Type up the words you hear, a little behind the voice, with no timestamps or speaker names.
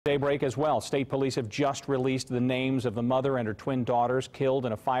Daybreak as well. State police have just released the names of the mother and her twin daughters killed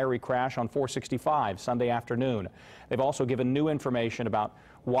in a fiery crash on 465 Sunday afternoon. They've also given new information about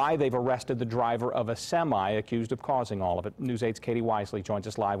why they've arrested the driver of a semi accused of causing all of it. News 8's Katie Wisely joins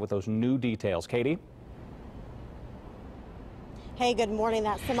us live with those new details. Katie? Hey, good morning.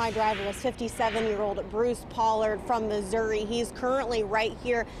 That semi driver was 57-year-old Bruce Pollard from Missouri. He's currently right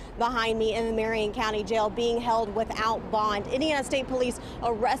here behind me in the Marion County Jail being held without bond. Indiana State Police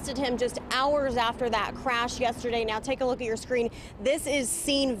arrested him just hours after that crash yesterday. Now take a look at your screen. This is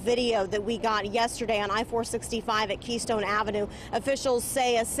scene video that we got yesterday on I-465 at Keystone Avenue. Officials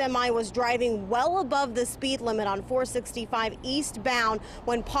say a semi was driving well above the speed limit on 465 eastbound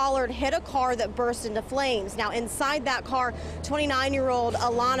when Pollard hit a car that burst into flames. Now inside that car, 29-year-old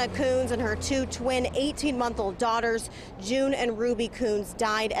Alana Coons and her two twin 18-month-old daughters, June and Ruby Coons,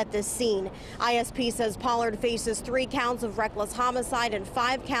 died at the scene. ISP says Pollard faces 3 counts of reckless homicide and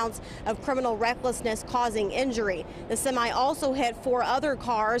 5 counts of criminal recklessness causing injury. The semi also hit 4 other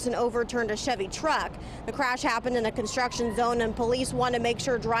cars and overturned a Chevy truck. The crash happened in a construction zone, and police want to make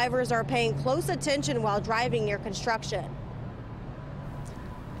sure drivers are paying close attention while driving near construction.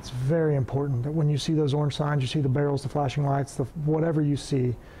 It's very important that when you see those orange signs, you see the barrels, the flashing lights, whatever you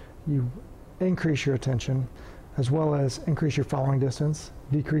see, you increase your attention, as well as increase your following distance,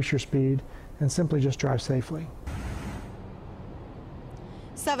 decrease your speed, and simply just drive safely.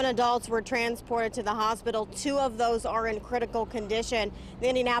 7 adults were transported to the hospital. 2 of those are in critical condition. The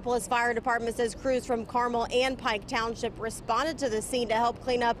Indianapolis Fire Department says crews from Carmel and Pike Township responded to the scene to help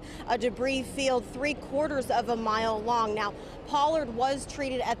clean up a debris field 3/4 of a mile long. Now, Pollard was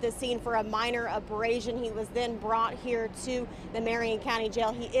treated at the scene for a minor abrasion. He was then brought here to the Marion County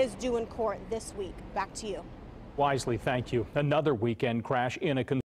Jail. He is due in court this week. Back to you. Wisely, thank you. Another weekend crash in a